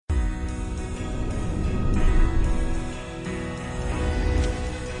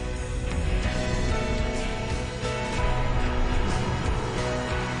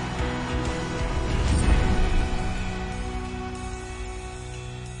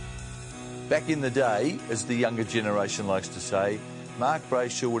Back in the day, as the younger generation likes to say, Mark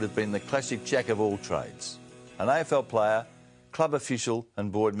Brayshaw would have been the classic jack of all trades. An AFL player, club official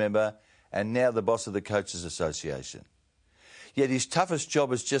and board member, and now the boss of the Coaches Association. Yet his toughest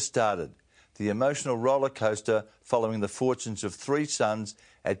job has just started, the emotional roller coaster following the fortunes of 3 sons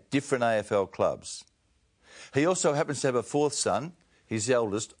at different AFL clubs. He also happens to have a 4th son, his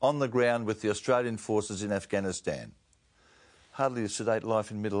eldest, on the ground with the Australian forces in Afghanistan. Hardly a sedate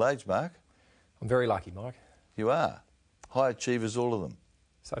life in middle age, Mark. I'm very lucky, Mike. You are. High achievers, all of them.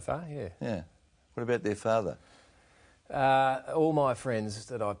 So far, yeah. Yeah. What about their father? All my friends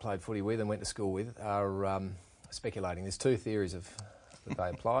that I played footy with and went to school with are speculating. There's 2 theories that they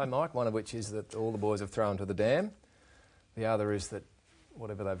apply, Mike, one of which is that all the boys have thrown to the dam. The other is that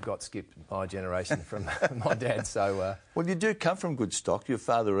whatever they've got skipped my generation from my dad. So, well, you do come from good stock. Your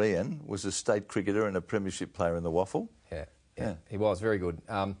father, Ian, was a state cricketer and a premiership player in the Waffle. Yeah. He was very good.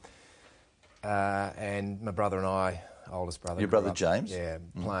 And my brother and I, oldest brother... Your brother James? Yeah,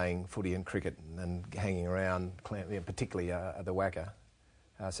 playing footy and cricket and hanging around, particularly at the Wacker.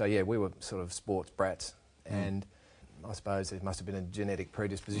 So, yeah, we were sort of sports brats. And I suppose there must have been a genetic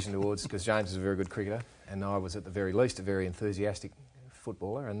predisposition towards, because James was a very good cricketer and I was, at the very least, a very enthusiastic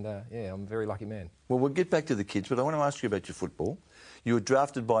footballer. And, yeah, I'm a very lucky man. Well, we'll get back to the kids, but I want to ask you about your football. You were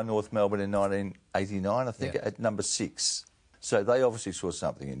drafted by North Melbourne in 1989, I think, at number 6. So they obviously saw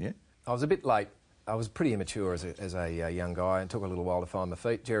something in you. I was a bit late. I was pretty immature as a young guy and took a little while to find my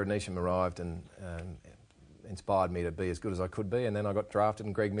feet. Jared Neesham arrived and inspired me to be as good as I could be, and then I got drafted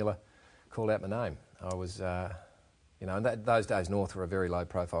and Greg Miller called out my name. I was, you know, in those days North were a very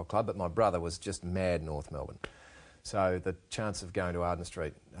low-profile club, but my brother was just mad North Melbourne. So the chance of going to Arden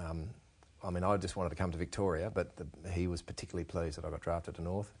Street, I mean, I just wanted to come to Victoria, but he was particularly pleased that I got drafted to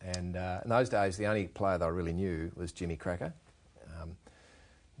North. And in those days, the only player that I really knew was Jimmy Cracker,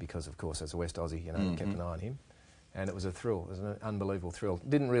 because, of course, as a West Aussie, you know, kept an eye on him. And it was a thrill. It was an unbelievable thrill.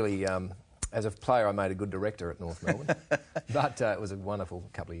 Didn't really... as a player, I made a good director at North Melbourne, but it was a wonderful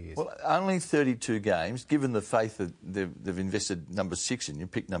couple of years. Well, only 32 games, given the faith that they've invested number 6 in you,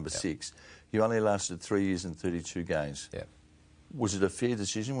 picked number 6, you only lasted 3 years and 32 games. Yeah. Was it a fair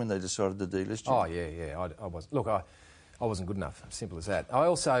decision when they decided to delist you? Oh, yeah. I was. Look, I wasn't good enough, simple as that. I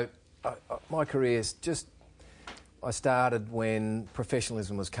also... my career's just... I started when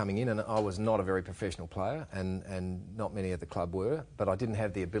professionalism was coming in, and I was not a very professional player, and not many at the club were, but I didn't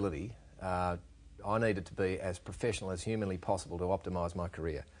have the ability... I needed to be as professional as humanly possible to optimise my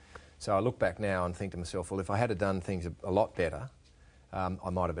career. So I look back now and think to myself, well, if I had done things a lot better, I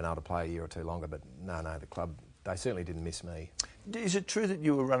might have been able to play a year or 2 longer, but no, the club, they certainly didn't miss me. Is it true that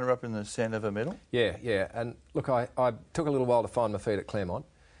you were runner-up in the Sandover medal? Yeah. And look, I took a little while to find my feet at Claremont,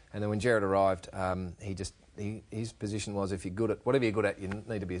 and then when Jared arrived, his position was, if you're good at, whatever you're good at, you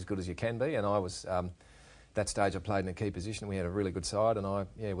need to be as good as you can be, and I was... that stage I played in a key position. We had a really good side, and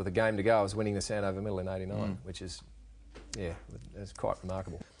with a game to go, I was winning the Sandover medal in '89, which is, it's quite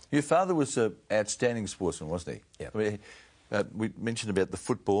remarkable. Your father was an outstanding sportsman, wasn't he? Yeah. I mean, we mentioned about the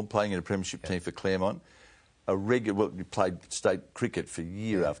football, playing in a premiership team for Claremont. You played state cricket for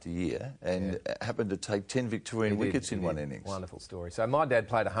year after year, and happened to take 10 Victorian wickets in one innings. Wonderful story. So my dad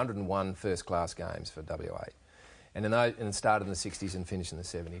played 101 first-class games for WA. And it started in the 60s and finished in the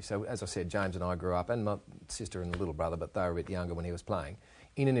 70s. So, as I said, James and I grew up, and my sister and little brother, but they were a bit younger when he was playing,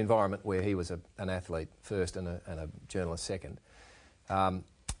 in an environment where he was an athlete first and a journalist second. And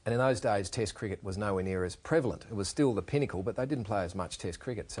in those days, Test cricket was nowhere near as prevalent. It was still the pinnacle, but they didn't play as much Test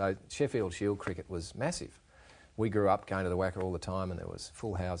cricket. So Sheffield Shield cricket was massive. We grew up going to the Wacker all the time, and there was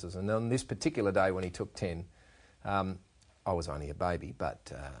full houses. And on this particular day when he took 10, I was only a baby,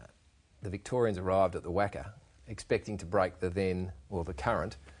 but the Victorians arrived at the Wacker expecting to break the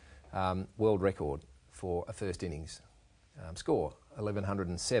current world record for a first innings score,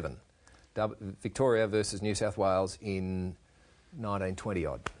 1107. Victoria versus New South Wales in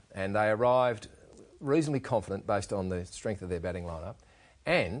 1920-odd. And they arrived reasonably confident based on the strength of their batting lineup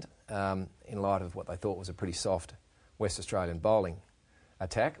and in light of what they thought was a pretty soft West Australian bowling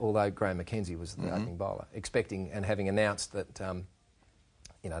attack, although Graham McKenzie was the opening bowler, expecting and having announced that...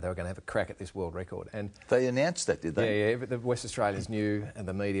 they were going to have a crack at this world record. And they announced that, did they? Yeah. The West Australians knew, and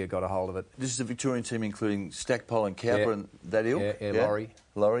the media got a hold of it. This is the Victorian team including Stackpole and Cowper and that ilk? Yeah,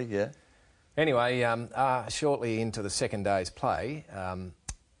 Laurie, yeah. Anyway, shortly into the second day's play,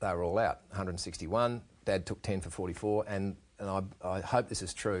 they were all out, 161. Dad took 10 for 44, and I hope this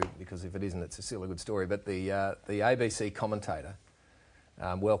is true, because if it isn't, it's still a good story, but the ABC commentator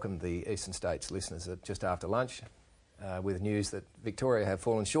welcomed the Eastern States listeners just after lunch, with news that Victoria have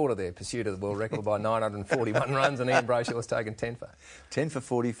fallen short of their pursuit of the world record by 941 runs, and Ian Brayshaw has taken 10 for 44. 10 for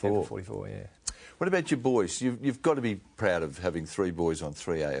 44, yeah. What about your boys? You've got to be proud of having 3 boys on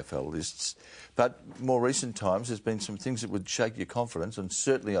 3 AFL lists. But more recent times, there's been some things that would shake your confidence, and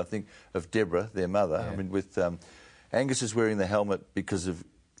certainly I think of Deborah, their mother. Yeah. I mean, with Angus is wearing the helmet because of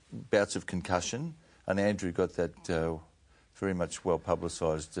bouts of concussion, and Andrew got that very much well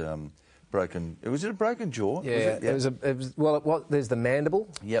publicised broken. Was it a broken jaw? Yeah, Was it? Well, there's the mandible,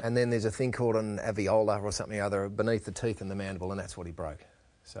 Yep. and then there's a thing called an alveolar or something or other beneath the teeth and the mandible, and that's what he broke.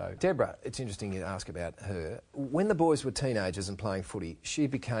 So Deborah, it's interesting you ask about her. When the boys were teenagers and playing footy, she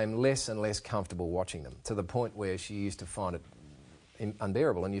became less and less comfortable watching them, to the point where she used to find it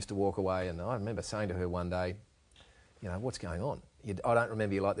unbearable and used to walk away. And I remember saying to her one day, you know, what's going on? I don't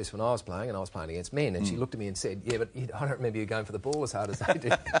remember you like this when I was playing, and I was playing against men. And she looked at me and said, yeah, but I don't remember you going for the ball as hard as they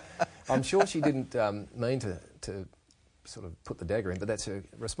did. I'm sure she didn't mean to sort of put the dagger in, but that's her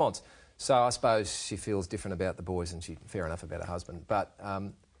response. So I suppose she feels different about the boys, and fair enough about her husband. But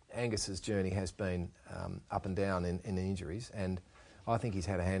Angus's journey has been up and down in injuries, and I think he's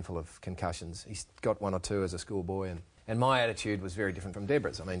had a handful of concussions. He's got 1 or 2 as a schoolboy, and my attitude was very different from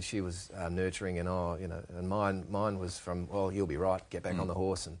Deborah's. I mean, she was nurturing, and and mine was from, well, you'll be right, get back on the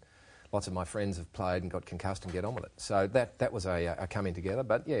horse. And lots of my friends have played and got concussed and get on with it. So that was a coming together.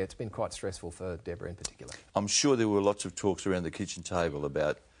 But yeah, it's been quite stressful for Deborah in particular. I'm sure there were lots of talks around the kitchen table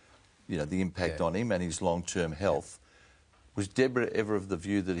about, you know, the impact on him and his long-term health. Was Deborah ever of the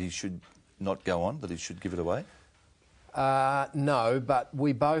view that he should not go on, that he should give it away? No, but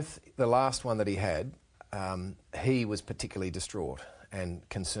we both, the last one that he had, he was particularly distraught and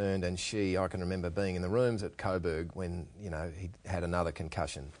concerned, and I can remember being in the rooms at Coburg when, you know, he had another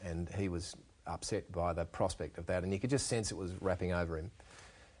concussion, and he was upset by the prospect of that, and you could just sense it was wrapping over him.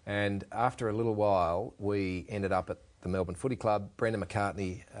 And after a little while, we ended up at the Melbourne Footy Club, Brendan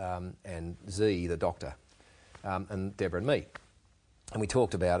McCartney and Z, the doctor, and Deborah and me. And we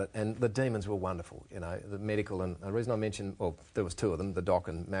talked about it, and the demons were wonderful, you know, the medical. And the reason I mentioned, well, there was 2 of them, the doc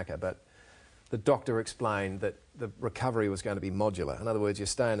and Macca, but the doctor explained that the recovery was going to be modular. In other words, you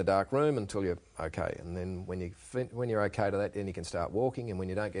stay in a dark room until you're okay, and then when you're okay to that, then you can start walking, and when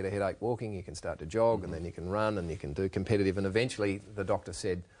you don't get a headache walking, you can start to jog, and then you can run, and you can do competitive, and eventually, the doctor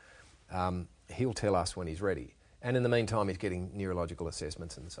said, he'll tell us when he's ready. And in the meantime, he's getting neurological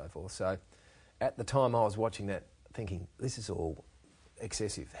assessments and so forth. So at the time I was watching that, thinking, this is all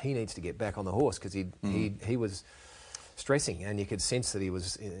excessive. He needs to get back on the horse, because he was stressing, and you could sense that he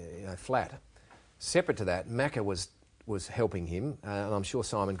was flat. Separate to that, Macca was helping him, and I'm sure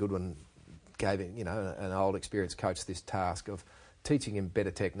Simon Goodwin gave him, you know, an old experienced coach, this task of teaching him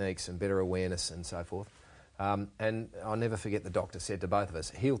better techniques and better awareness and so forth. And I'll never forget the doctor said to both of us,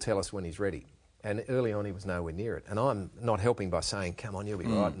 he'll tell us when he's ready. And early on he was nowhere near it. And I'm not helping by saying, come on, you'll be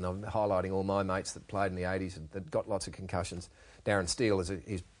right. And I'm highlighting all my mates that played in the 80s and that got lots of concussions. Darren Steele is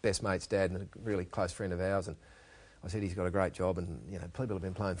his best mate's dad and a really close friend of ours. And I said, he's got a great job, and, you know, people have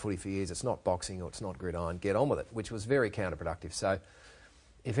been playing footy for years. It's not boxing or it's not gridiron. Get on with it, which was very counterproductive. So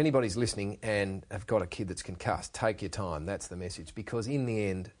if anybody's listening and have got a kid that's concussed, take your time. That's the message. Because in the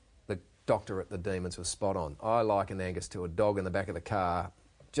end, the doctor at the Demons was spot on. I liken Angus to a dog in the back of the car,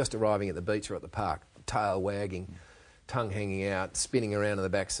 just arriving at the beach or at the park, tail wagging, tongue hanging out, spinning around in the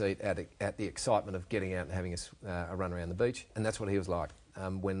back seat at the excitement of getting out and having a run around the beach. And that's what he was like.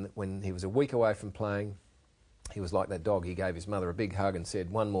 When he was a week away from playing, he was like that dog. He gave his mother a big hug and said,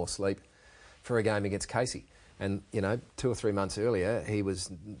 one more sleep for a game against Casey. And, you know, 2 or 3 months earlier, he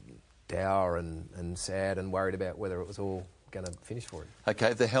was dour and sad and worried about whether it was all going to finish for him.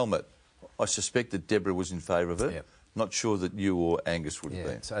 OK, the helmet. I suspect that Deborah was in favour of it. Yep. Not sure that you or Angus would have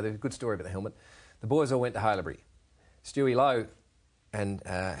been. So there's a good story about the helmet. The boys all went to Haileybury. Stewie Lowe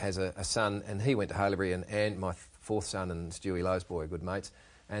has a son, and he went to Haileybury, and my 4th son and Stewie Lowe's boy are good mates.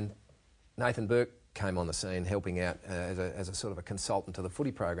 And Nathan Burke came on the scene helping out as a sort of a consultant to the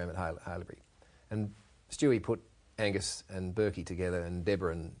footy program at Haileybury. And Stewie put Angus and Berkey together, and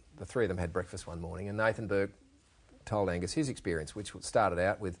Deborah, and the 3 of them had breakfast one morning, and Nathan Burke told Angus his experience, which started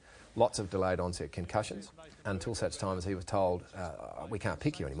out with lots of delayed onset concussions until such time as he was told, we can't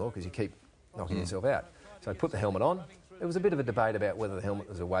pick you anymore because you keep knocking yourself out. So he put the helmet on. There was a bit of a debate about whether the helmet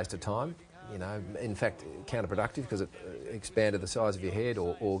was a waste of time, you know, in fact counterproductive because it expanded the size of your head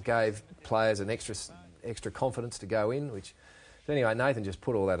or gave players an extra confidence to go in, which... So anyway, Nathan just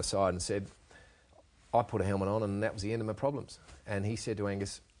put all that aside and said, I put a helmet on and that was the end of my problems. And he said to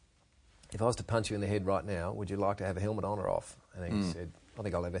Angus, if I was to punch you in the head right now, would you like to have a helmet on or off? And Angus said, I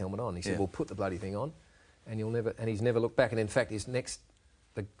think I'll have a helmet on. He said, well, put the bloody thing on, and you'll never... And he's never looked back. And in fact,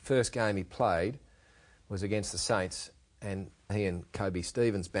 the first game he played was against the Saints, and he and Kobe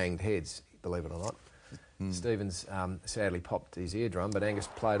Stevens banged heads, believe it or not. Stevens sadly popped his eardrum, but Angus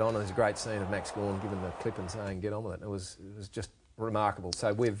played on, and there's a great scene of Max Gawn giving the clip and saying, get on with it. It was just remarkable.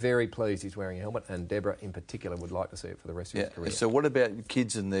 So we're very pleased he's wearing a helmet, and Deborah in particular would like to see it for the rest of his career. So what about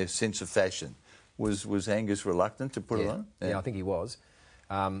kids and their sense of fashion? Was Angus reluctant to put it on? Yeah, I think he was.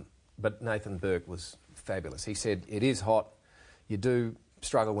 But Nathan Burke was fabulous. He said, it is hot, you do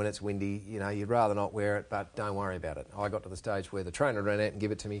struggle when it's windy, you know, you'd rather not wear it, but don't worry about it. I got to the stage where the trainer ran out and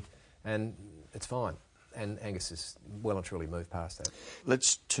give it to me, and it's fine. And Angus has well and truly moved past that.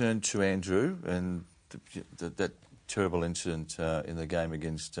 Let's turn to Andrew and that terrible incident in the game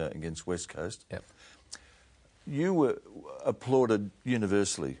against West Coast. Yep. You were applauded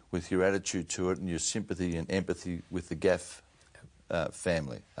universally with your attitude to it and your sympathy and empathy with the Gaff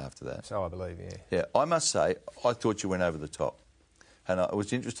family after that. So I believe, yeah. Yeah, I must say, I thought you went over the top. And it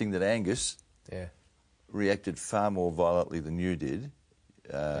was interesting that Angus reacted far more violently than you did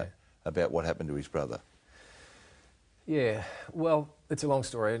about what happened to his brother. Yeah, well, it's a long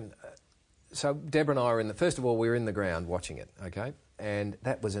story. And so Deborah and I were first of all, we were in the ground watching it, okay? And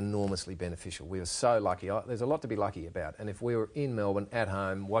that was enormously beneficial. We were so lucky. There's a lot to be lucky about. And if we were in Melbourne at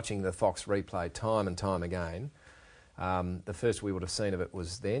home watching the Fox replay time and time again, the first we would have seen of it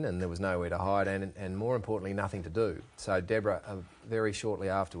was then, and there was nowhere to hide, and more importantly, nothing to do. So Deborah, very shortly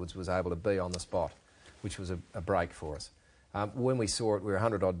afterwards, was able to be on the spot, which was a break for us. When we saw it, we were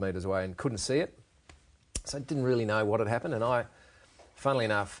 100-odd metres away and couldn't see it, so didn't really know what had happened. And funnily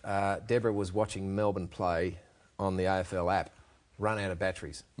enough, Deborah was watching Melbourne play on the AFL app, run out of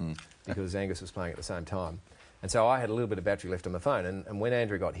batteries, because Angus was playing at the same time. And so I had a little bit of battery left on my phone, and when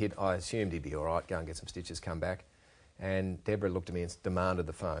Andrew got hit, I assumed he'd be all right, go and get some stitches, come back. And Deborah looked at me and demanded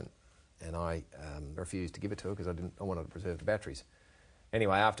the phone, and I refused to give it to her because I wanted to preserve the batteries.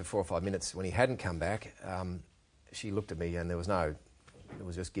 Anyway, after 4 or 5 minutes, when he hadn't come back, she looked at me and it was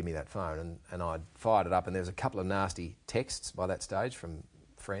just give me that phone, and I fired it up, and there was a couple of nasty texts by that stage from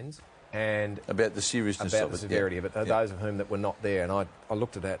friends. And about the seriousness about of the it. severity of it, those of whom that were not there, and I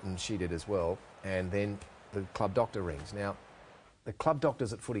looked at that and she did as well, and then the club doctor rings. Now, the club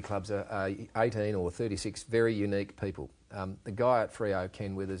doctors at footy clubs are 18 or 36 very unique people. The guy at Freo,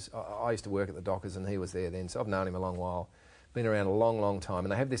 Ken Withers, I used to work at the Dockers and he was there then, so I've known him a long while, been around a long, long time,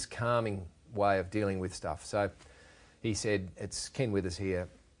 and they have this calming way of dealing with stuff. So he said, it's Ken Withers here,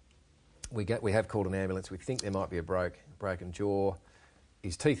 we have called an ambulance, we think there might be a broken jaw,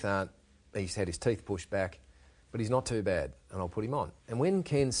 his teeth aren't, he's had his teeth pushed back, but he's not too bad, and I'll put him on. And when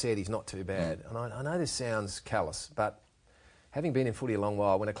Ken said he's not too bad, and I know this sounds callous, but having been in footy a long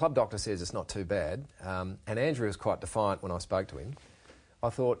while, when a club doctor says it's not too bad, and Andrew was quite defiant when I spoke to him, I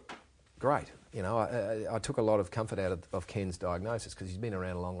thought, great. You know, I took a lot of comfort out of Ken's diagnosis because he's been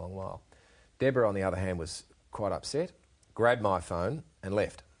around a long, long while. Deborah, on the other hand, was quite upset, grabbed my phone and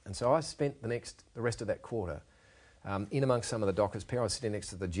left. And so I spent the rest of that quarter in amongst some of the Dockers. I was sitting next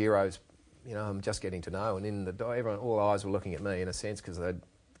to the Giros, you know, I'm just getting to know, and all eyes were looking at me in a sense because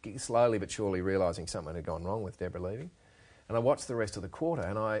they'd slowly but surely realising something had gone wrong with Deborah leaving. And I watched the rest of the quarter,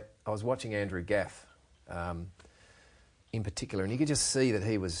 and I was watching Andrew Gaff in particular, and you could just see that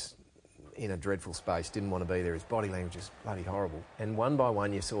he was in a dreadful space, didn't want to be there. His body language is bloody horrible. And one by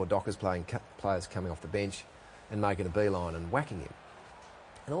one, you saw Dockers players coming off the bench and making a beeline and whacking him.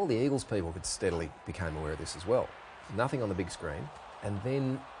 And all the Eagles people steadily became aware of this as well. Nothing on the big screen. And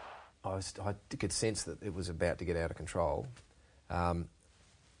then I could sense that it was about to get out of control.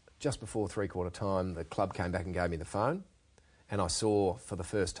 Just before three-quarter time, the club came back and gave me the phone, and I saw for the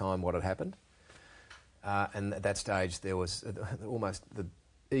first time what had happened. And at that stage, there was almost the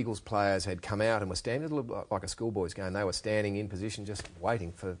Eagles players had come out and were standing, a little like a schoolboys game. They were standing in position, just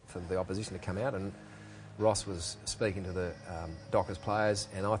waiting for the opposition to come out. And Ross was speaking to the Dockers players,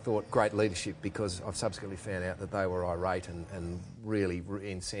 and I thought great leadership because I've subsequently found out that they were irate and really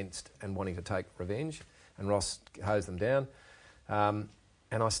incensed and wanting to take revenge. And Ross hosed them down.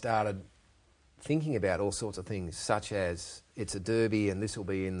 And I started thinking about all sorts of things, such as it's a derby and this will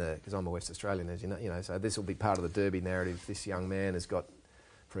be because I'm a West Australian, as you know, so this will be part of the derby narrative. This young man has got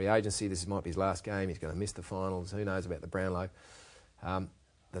free agency, this might be his last game, he's going to miss the finals, who knows about the Brownlow.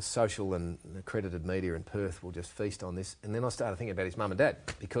 The social and accredited media in Perth will just feast on this. And then I started thinking about his mum and dad,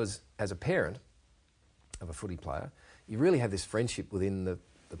 because as a parent of a footy player, you really have this friendship within the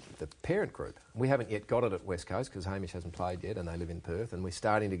parent group. We haven't yet got it at West Coast because Hamish hasn't played yet and they live in Perth, and we're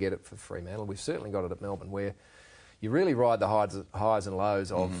starting to get it for Fremantle. We've certainly got it at Melbourne, where you really ride the highs and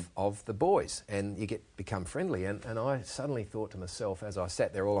lows of the boys, and you become friendly. And I suddenly thought to myself, as I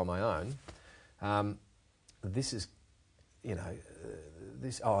sat there all on my own, this is you know,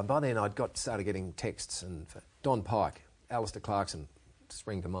 this. Oh, and by then I'd started getting texts, and Don Pike, Alistair Clarkson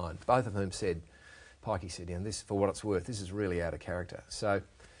spring to mind. Both of whom said, Pikey said, this, for what it's worth, this is really out of character. So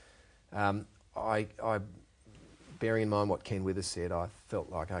I bearing in mind what Ken Withers said, I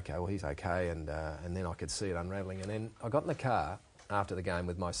felt like, OK, well, he's OK, and then I could see it unravelling. And then I got in the car after the game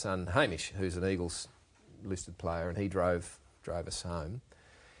with my son, Hamish, who's an Eagles-listed player, and he drove us home.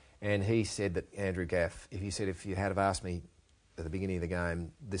 And he said that Andrew Gaff, if you had have asked me at the beginning of the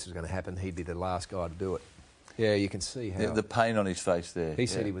game this was going to happen, he'd be the last guy to do it. Yeah, you can see how... The pain on his face there. He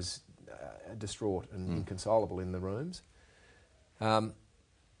said he was distraught and inconsolable in the rooms.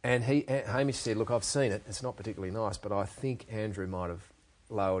 And Hamish said, look, I've seen it. It's not particularly nice, but I think Andrew might have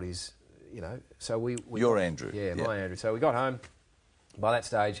lowered his, So we Your Andrew. Yeah, my Andrew. So we got home. By that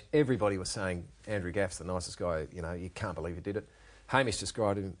stage, everybody was saying, Andrew Gaff's the nicest guy, you can't believe he did it. Hamish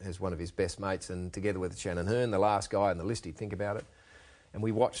described him as one of his best mates, and together with Shannon Hearn, the last guy on the list, he'd think about it. And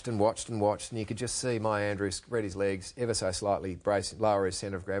we watched and watched and watched, and you could just see my Andrew spread his legs ever so slightly, lower his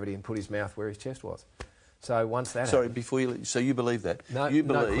centre of gravity, and put his mouth where his chest was. So once that happened... before you... So you believe that? No, you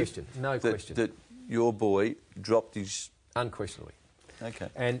believe no question. That your boy dropped his... Unquestionably. OK.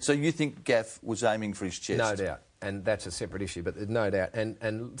 And so you think Gaff was aiming for his chest? No doubt. And that's a separate issue, but no doubt.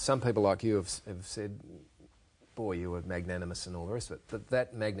 And some people like you have said, boy, you were magnanimous and all the rest of it. But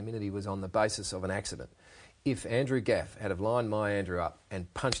that magnanimity was on the basis of an accident. If Andrew Gaff had have lined my Andrew up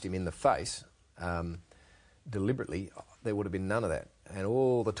and punched him in the face deliberately, there would have been none of that. And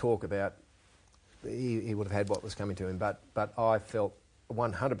all the talk about he would have had what was coming to him. But I felt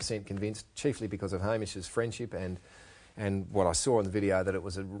 100% convinced, chiefly because of Hamish's friendship and what I saw in the video, that it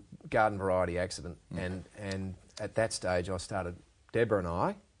was a garden variety accident. And at that stage, I started, Deborah and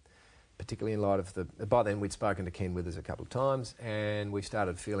I, particularly in light of by then we'd spoken to Ken Withers a couple of times, and we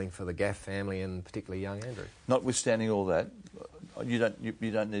started feeling for the Gaff family and particularly young Andrew. Notwithstanding all that, you don't need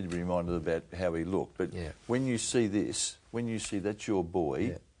to be reminded about how he looked, but when you see this, when you see that's your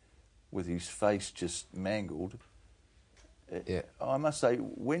boy with his face just mangled, I must say,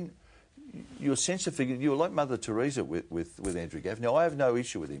 when your sense of figure, you were like Mother Teresa with Andrew Gaff. Now, I have no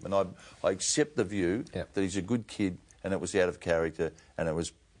issue with him, and I accept the view that he's a good kid and it was out of character and it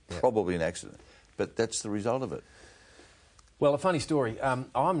was probably an accident. But that's the result of it. Well, a funny story.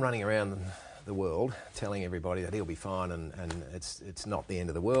 I'm running around the world telling everybody that he'll be fine and it's not the end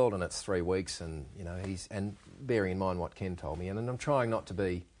of the world and it's 3 weeks and, and bearing in mind what Ken told me. And I'm trying not to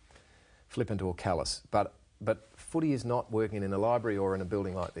be flippant or callous, but footy is not working in a library or in a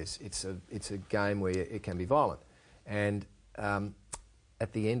building like this. It's a game where it can be violent. And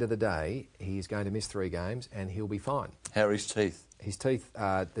at the end of the day, he's going to miss 3 games and he'll be fine. How are his teeth? His teeth,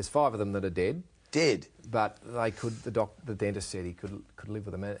 there's 5 of them that are dead. Dead? But they could. The dentist said he could live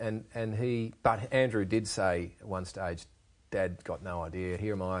with them. But Andrew did say at one stage, Dad got no idea.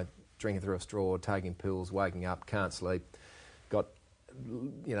 Here am I, drinking through a straw, taking pills, waking up, can't sleep, got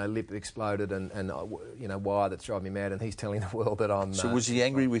lip exploded and wire that's driving me mad. And he's telling the world that I'm. So was he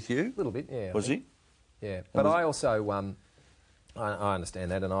angry with you? A little bit, yeah. Was he? Yeah. But I also, I understand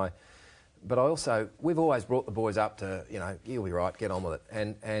that, But I also, we've always brought the boys up to, you'll be right, get on with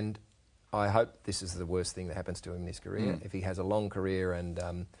it. And I hope this is the worst thing that happens to him in his career. If he has a long career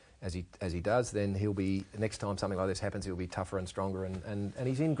and as he does, then he'll be, next time something like this happens, he'll be tougher and stronger and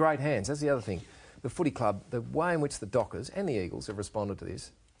he's in great hands. That's the other thing. The footy club, the way in which the Dockers and the Eagles have responded to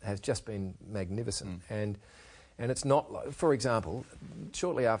this has just been magnificent. And it's not, like, for example,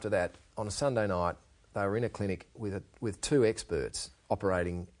 shortly after that, on a Sunday night, they were in a clinic with 2 experts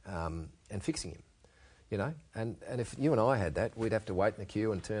operating and fixing him, And if you and I had that, we'd have to wait in the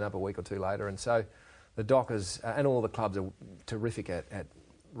queue and turn up a week or 2 later. And so the Dockers and all the clubs are terrific at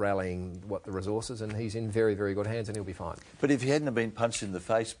rallying the resources, and he's in very, very good hands and he'll be fine. But if he hadn't have been punched in the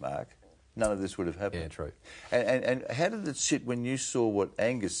face, Mark, none of this would have happened. Yeah, true. And how did it sit when you saw what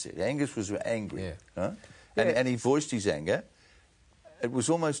Angus said? Angus was angry, Yeah. And he voiced his anger. It was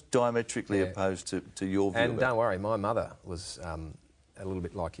almost diametrically opposed to your view. And don't worry, my mother was a little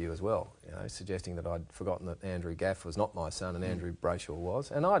bit like you as well, suggesting that I'd forgotten that Andrew Gaff was not my son and Andrew Brayshaw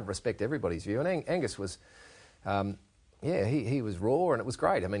was. And I'd respect everybody's view. And Angus was, he was raw and it was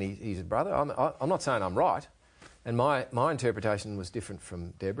great. I mean, he's a brother. I'm not saying I'm right. And my interpretation was different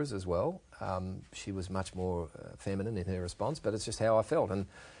from Deborah's as well. She was much more feminine in her response, but it's just how I felt. And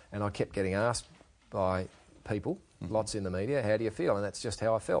I kept getting asked by people, lots in the media, how do you feel? And that's just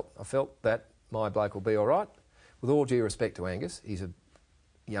how I felt. I felt that my bloke will be all right. With all due respect to Angus, he's a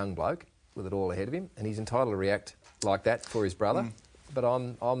young bloke with it all ahead of him, and he's entitled to react like that for his brother. But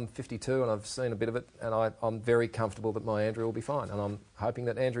I'm 52 and I've seen a bit of it, and I'm very comfortable that my Andrew will be fine, and I'm hoping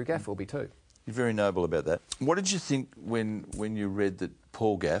that Andrew Gaff will be too. You're very noble about that. What did you think when you read that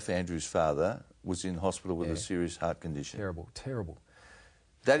Paul Gaff, Andrew's father, was in hospital with a serious heart condition? Terrible.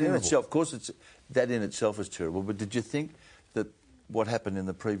 That in itself, of course, that in itself is terrible. But did you think that what happened in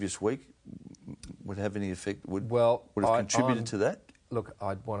the previous week would have any effect? Would have contributed to that? Look,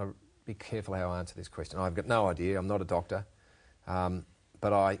 I'd want to be careful how I answer this question. I've got no idea. I'm not a doctor,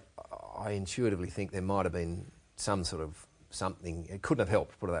 but I intuitively think there might have been some sort of something. It couldn't have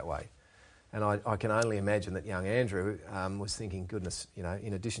helped, put it that way. And I can only imagine that young Andrew was thinking, goodness, you know,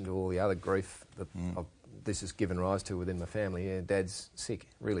 in addition to all the other grief that this has given rise to within my family, Dad's sick,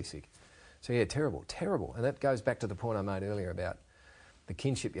 really sick. So, yeah, terrible. And that goes back to the point I made earlier about the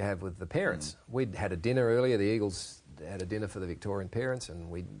kinship you have with the parents. We'd had a dinner earlier, the Eagles had a dinner for the Victorian parents, and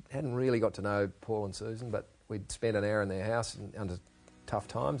we hadn't really got to know Paul and Susan, but we'd spent an hour in their house under tough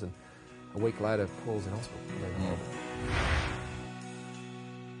times, and a week later, Paul's in hospital.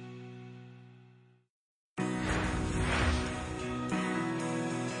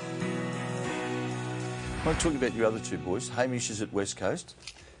 I want to talk about your other two boys. Hamish is at West Coast,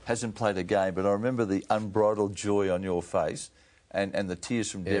 hasn't played a game, but I remember the unbridled joy on your face and the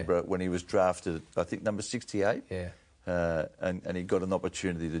tears from Deborah when he was drafted at, I think, number 68. Yeah. And he got an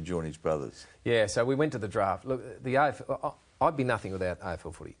opportunity to join his brothers. Yeah, so we went to the draft. Look, the AFL, I'd be nothing without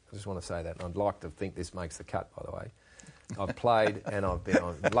AFL footy. I just want to say that. And I'd like to think this makes the cut, by the way. I've played and I'm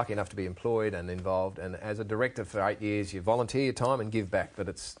lucky enough to be employed and involved. And as a director for 8 years, you volunteer your time and give back. But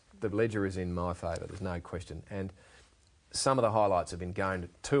the ledger is in my favour, there's no question. And two of the highlights have been going to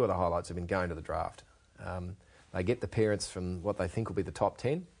the draft. They get the parents from what they think will be the top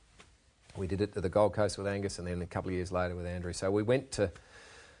 10. We did it to the Gold Coast with Angus and then a couple of years later with Andrew. So we went to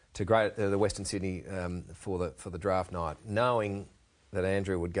the Western Sydney for the draft night, knowing that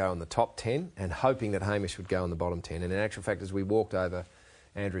Andrew would go in the top 10 and hoping that Hamish would go in the bottom 10. And in actual fact, as we walked over,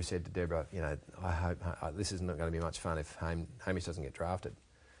 Andrew said to Deborah, you know, I hope this isn't going to be much fun if Hamish doesn't get drafted.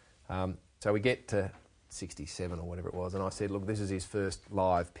 So we get to 67 or whatever it was, and I said, look, this is his first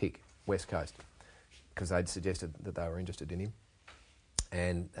live pick, West Coast, because they'd suggested that they were interested in him.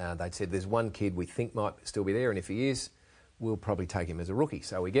 And they'd said, there's one kid we think might still be there, and if he is, we'll probably take him as a rookie.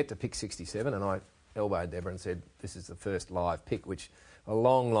 So we get to pick 67, and I elbowed Deborah and said, this is the first live pick, which a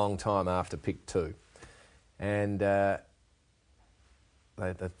long, long time after pick 2. And the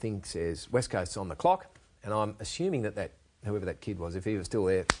thing says, West Coast's on the clock, and I'm assuming that whoever that kid was, if he was still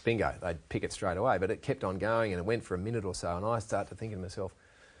there, bingo, they'd pick it straight away. But it kept on going, and it went for a minute or so, and I started to think to myself,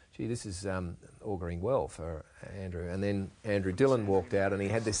 gee, this is auguring well for Andrew. And then Andrew Dillon walked out, and he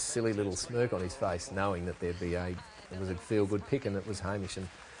had this silly little smirk on his face, knowing that it was a feel-good pick, and it was Hamish. And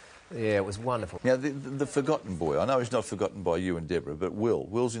yeah, it was wonderful. Now, the forgotten boy, I know he's not forgotten by you and Deborah, but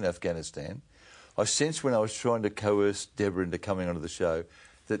Will's in Afghanistan. I sensed when I was trying to coerce Deborah into coming onto the show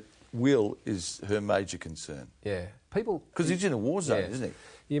that Will is her major concern. Yeah. Because he's in a war zone, isn't he?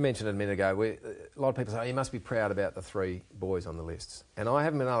 You mentioned it a minute ago. A lot of people say, you must be proud about the 3 boys on the lists. And I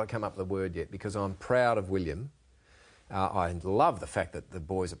haven't been able to come up with the word yet because I'm proud of William. I love the fact that the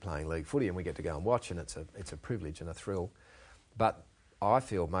boys are playing league footy and we get to go and watch, and it's a privilege and a thrill. But I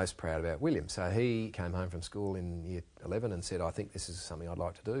feel most proud about William. So he came home from school in year 11 and said, I think this is something I'd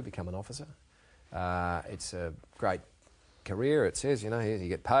like to do, become an officer. It's a great career. It says, you know, you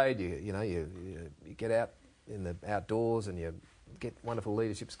get paid, you get out in the outdoors and you get wonderful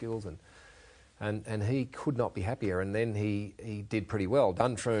leadership skills, and he could not be happier. And then he did pretty well.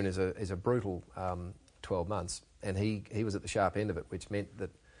 Duntroon is a brutal 12 months, and he was at the sharp end of it, which meant that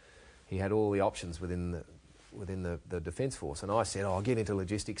he had all the options within the Defence Force. And I said, I'll get into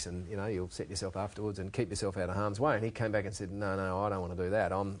logistics, and you'll set yourself afterwards and keep yourself out of harm's way. And he came back and said, no, I don't want to do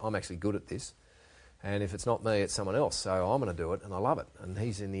that. I'm actually good at this, and if it's not me, it's someone else. So I'm going to do it, and I love it. And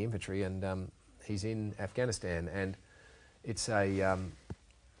he's in the infantry, and he's in Afghanistan, and it's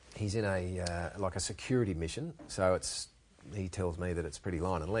he's in like a security mission. So he tells me that it's pretty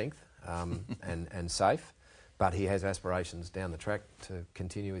line and length and safe, but he has aspirations down the track to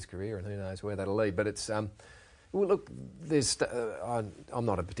continue his career, and who knows where that'll lead. But it's well, look, I'm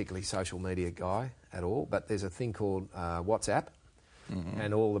not a particularly social media guy at all, but there's a thing called WhatsApp,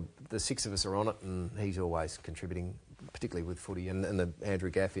 and all the 6 of us are on it, and he's always contributing, particularly with footy, and the Andrew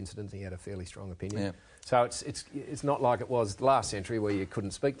Gaff incident, he had a fairly strong opinion. Yeah. So it's not like it was last century where you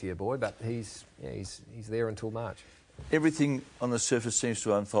couldn't speak to your boy, but he's there until March. Everything on the surface seems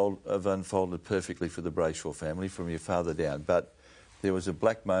to have unfolded perfectly for the Brayshaw family from your father down, but there was a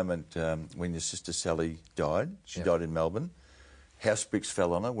black moment when your sister Sally died. She died in Melbourne. House bricks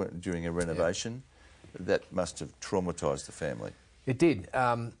fell on her during a renovation. That must have traumatised the family. It did.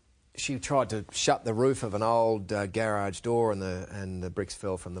 she tried to shut the roof of an old garage door and the bricks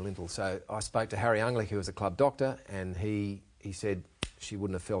fell from the lintel. So I spoke to Harry Ungley, who was a club doctor, and he said she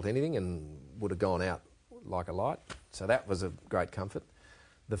wouldn't have felt anything and would have gone out like a light. So that was a great comfort.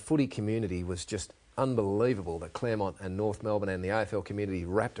 The footy community was just unbelievable, that Claremont and North Melbourne and the AFL community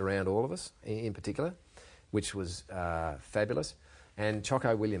wrapped around all of us in particular, which was fabulous. And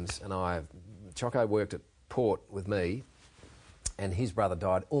Choco Williams and I, Choco worked at Port with me, and his brother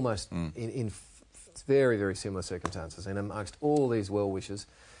died almost in very, very similar circumstances. And amongst all these well-wishers,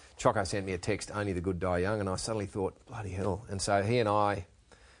 Choco sent me a text, "Only the good die young," and I suddenly thought, bloody hell. And so he and I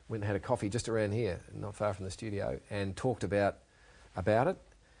went and had a coffee just around here, not far from the studio, and talked about it.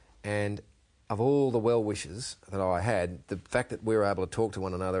 And of all the well-wishers that I had, the fact that we were able to talk to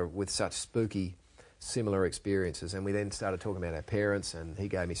one another with such spooky, similar experiences, and we then started talking about our parents, and he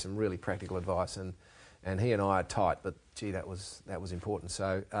gave me some really practical advice, and he and I are tight, but gee, that was important.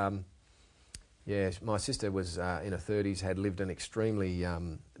 So, yeah, my sister was in her 30s, had lived an extremely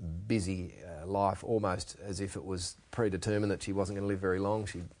busy life, almost as if it was predetermined that she wasn't going to live very long.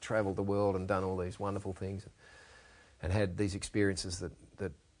 She'd travelled the world and done all these wonderful things, and had these experiences that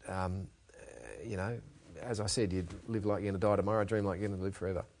you know, as I said, you'd live like you're going to die tomorrow, dream like you're going to live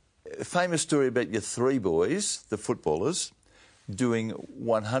forever. A famous story about your three boys, the footballers, doing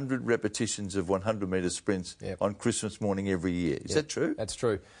 100 repetitions of 100-metre sprints on Christmas morning every year. Is that true? That's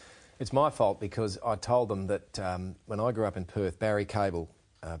true. It's my fault because I told them that when I grew up in Perth, Barry Cable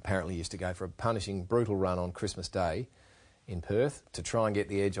apparently used to go for a punishing, brutal run on Christmas Day in Perth to try and get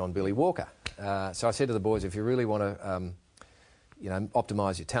the edge on Billy Walker. So I said to the boys, if you really want to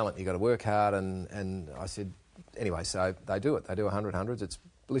optimise your talent, you've got to work hard. And I said, anyway, so they do it. They do 100 hundreds. It's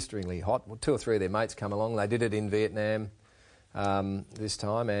blisteringly hot. Well, 2 or 3 of their mates come along. They did it in Vietnam this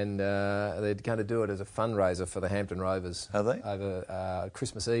time, and they're going to do it as a fundraiser for the Hampton Rovers. Are they? Over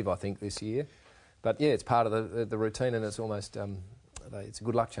Christmas Eve, I think, this year. But, yeah, it's part of the routine, and it's almost it's a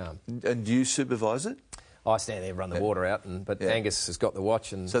good luck charm. And do you supervise it? I stand there and run the water out, but Angus has got the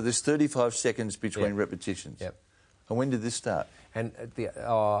watch. And so there's 35 seconds between repetitions? Yep. And when did this start? And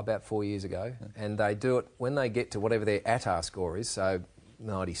about 4 years ago. And they do it when they get to whatever their ATAR score is, so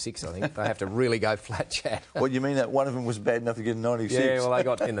 96, I think. They have to really go flat chat. What, you mean that one of them was bad enough to get a 96? Yeah, well, they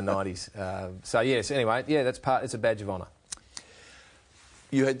got in the 90s. So, yes, anyway, yeah, it's a badge of honour.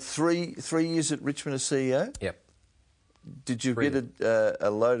 You had three years at Richmond as CEO? Yep. Did you get a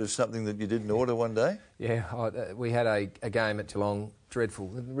load of something that you didn't order one day? Yeah, we had a game at Geelong, dreadful.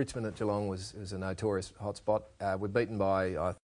 Richmond at Geelong was a notorious hotspot. We're beaten by,